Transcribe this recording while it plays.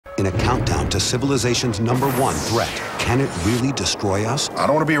in a countdown to civilization's #1 threat. Can it really destroy us? I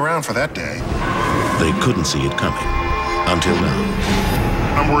don't want to be around for that day. They couldn't see it coming until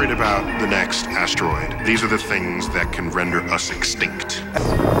now. I'm worried about the next asteroid. These are the things that can render us extinct.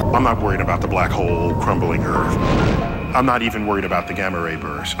 I'm not worried about the black hole crumbling Earth. I'm not even worried about the gamma ray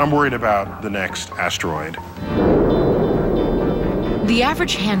burst. I'm worried about the next asteroid. The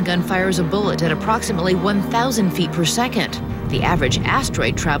average handgun fires a bullet at approximately 1,000 feet per second. The average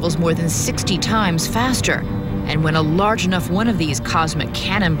asteroid travels more than 60 times faster. And when a large enough one of these cosmic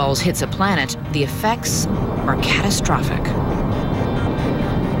cannonballs hits a planet, the effects are catastrophic.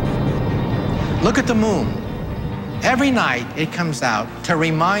 Look at the moon. Every night it comes out to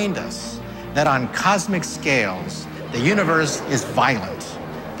remind us that on cosmic scales, the universe is violent.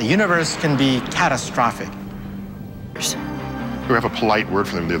 The universe can be catastrophic. We have a polite word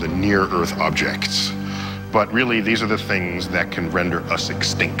for them. They're the near-Earth objects. But really, these are the things that can render us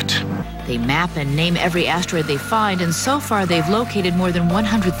extinct. They map and name every asteroid they find, and so far they've located more than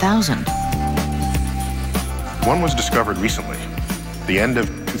 100,000. One was discovered recently, the end of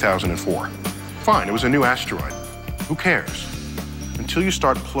 2004. Fine, it was a new asteroid. Who cares? Until you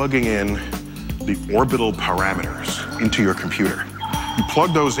start plugging in the orbital parameters into your computer. You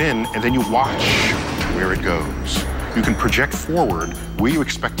plug those in, and then you watch where it goes. You can project forward where you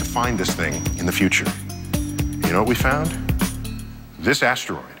expect to find this thing in the future. You know what we found? This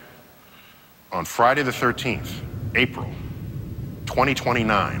asteroid, on Friday the 13th, April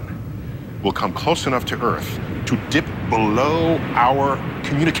 2029, will come close enough to Earth to dip below our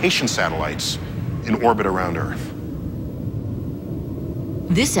communication satellites in orbit around Earth.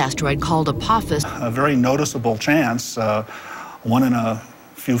 This asteroid, called Apophis, a very noticeable chance, 1 in a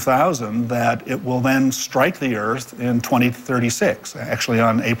few thousand, that it will then strike the Earth in 2036, actually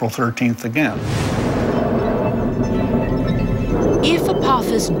on April 13th again. If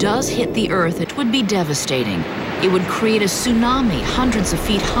Apophis does hit the Earth, it would be devastating. It would create a tsunami hundreds of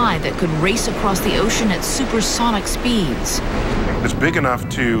feet high that could race across the ocean at supersonic speeds. It's big enough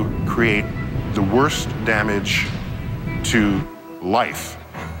to create the worst damage to life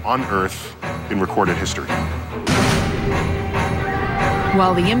on Earth in recorded history.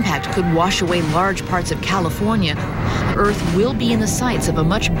 While the impact could wash away large parts of California, Earth will be in the sights of a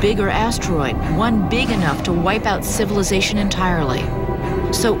much bigger asteroid, one big enough to wipe out civilization entirely.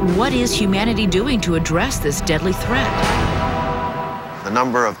 So what is humanity doing to address this deadly threat? The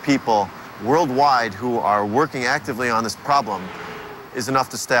number of people worldwide who are working actively on this problem is enough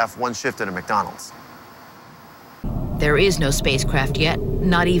to staff one shift at a McDonald's. There is no spacecraft yet,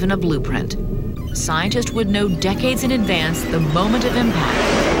 not even a blueprint. Scientists would know decades in advance the moment of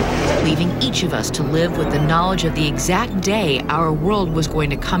impact, leaving each of us to live with the knowledge of the exact day our world was going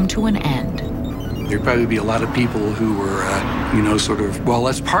to come to an end. There'd probably be a lot of people who were, sort of, well,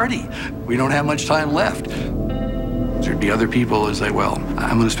 let's party. We don't have much time left. There'd be other people who say, well,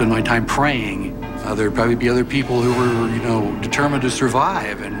 I'm going to spend my time praying. There'd probably be other people who were, determined to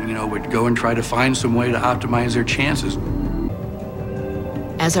survive and, would go and try to find some way to optimize their chances.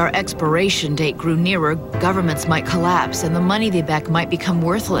 As our expiration date grew nearer, governments might collapse and the money they back might become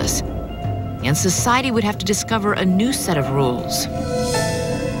worthless. And society would have to discover a new set of rules.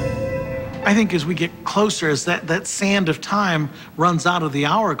 I think as we get closer, as that sand of time runs out of the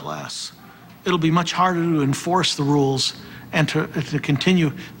hourglass, it'll be much harder to enforce the rules and to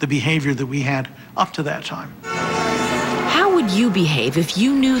continue the behavior that we had up to that time. How would you behave if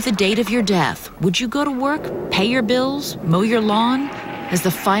you knew the date of your death? Would you go to work, pay your bills, mow your lawn? As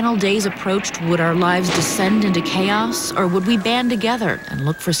the final days approached, would our lives descend into chaos, or would we band together and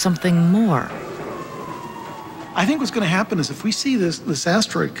look for something more? I think what's going to happen is if we see this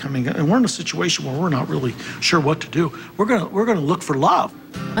asteroid coming, and we're in a situation where we're not really sure what to do, we're going to look for love.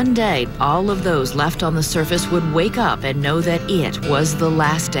 One day, all of those left on the surface would wake up and know that it was the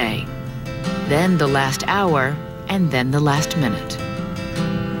last day, then the last hour, and then the last minute.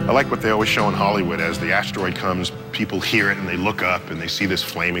 I like what they always show in Hollywood. As the asteroid comes, people hear it and they look up and they see this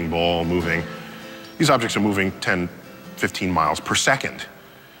flaming ball moving. These objects are moving 10, 15 miles per second.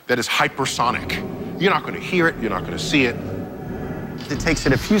 That is hypersonic. You're not going to hear it, you're not going to see it. It takes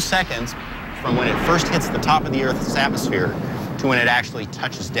it a few seconds from when it first hits the top of the Earth's atmosphere to when it actually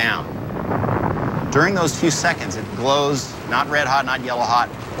touches down. During those few seconds, it glows, not red hot, not yellow hot,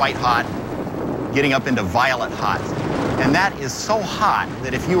 white hot, getting up into violet hot. And that is so hot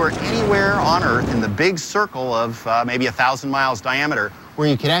that if you were anywhere on Earth in the big circle of maybe 1,000 miles diameter, where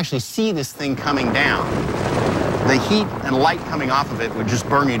you could actually see this thing coming down, the heat and light coming off of it would just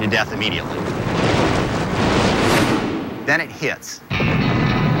burn you to death immediately. Then it hits,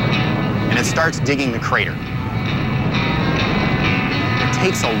 and it starts digging the crater. It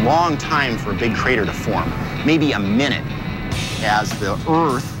takes a long time for a big crater to form, maybe a minute, as the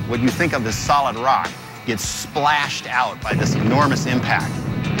Earth, what you think of as solid rock, gets splashed out by this enormous impact.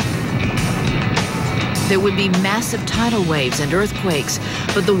 There would be massive tidal waves and earthquakes,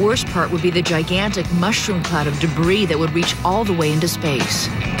 but the worst part would be the gigantic mushroom cloud of debris that would reach all the way into space.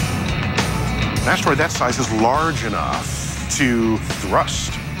 An asteroid that size is large enough to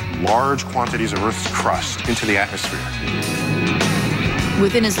thrust large quantities of Earth's crust into the atmosphere.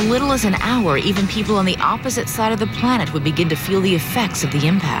 Within as little as an hour, even people on the opposite side of the planet would begin to feel the effects of the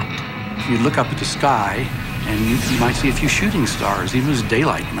impact. You look up at the sky, and you might see a few shooting stars. Even as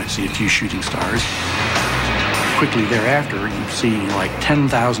daylight, you might see a few shooting stars. Quickly thereafter, you see like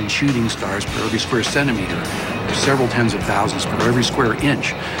 10,000 shooting stars per every square centimeter, or several tens of thousands per every square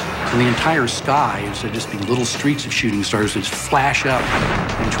inch. So the entire sky, instead of just being little streaks of shooting stars, just flash up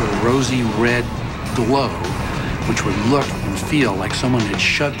into a rosy red glow, which would look and feel like someone had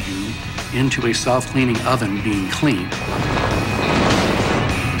shoved you into a self-cleaning oven being cleaned.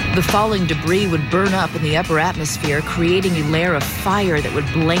 The falling debris would burn up in the upper atmosphere, creating a layer of fire that would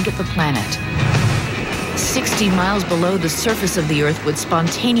blanket the planet. 60 miles below the surface of the Earth would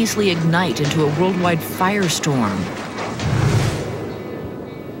spontaneously ignite into a worldwide firestorm.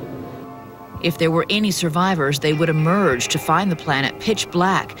 If there were any survivors, they would emerge to find the planet pitch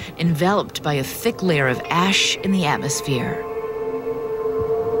black, enveloped by a thick layer of ash in the atmosphere.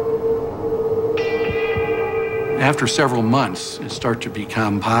 After several months, it started to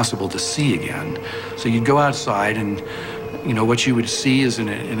become possible to see again. So you'd go outside and, you know, what you would see is an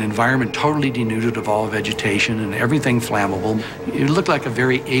environment totally denuded of all vegetation and everything flammable. It looked like a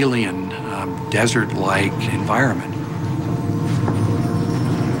very alien, desert-like environment.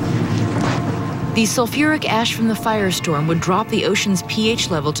 The sulfuric ash from the firestorm would drop the ocean's pH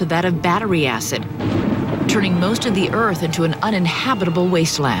level to that of battery acid, turning most of the Earth into an uninhabitable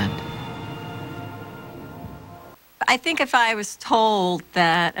wasteland. I think if I was told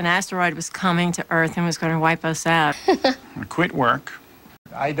that an asteroid was coming to Earth and was going to wipe us out. Quit work.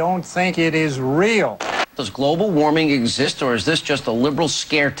 I don't think it is real. Does global warming exist, or is this just a liberal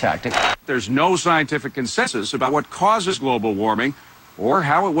scare tactic? There's no scientific consensus about what causes global warming or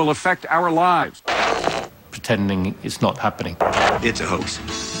how it will affect our lives. Pretending it's not happening. It's a hoax.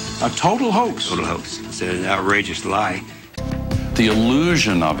 A total hoax. Total hoax. It's an outrageous lie. The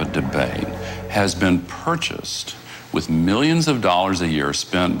illusion of a debate has been purchased with millions of dollars a year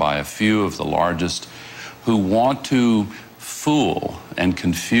spent by a few of the largest who want to fool and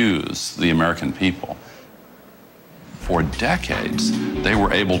confuse the American people. For decades, they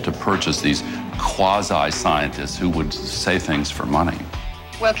were able to purchase these quasi-scientists who would say things for money.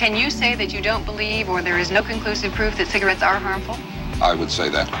 Well, can you say that you don't believe or there is no conclusive proof that cigarettes are harmful? I would say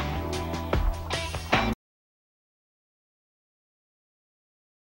that.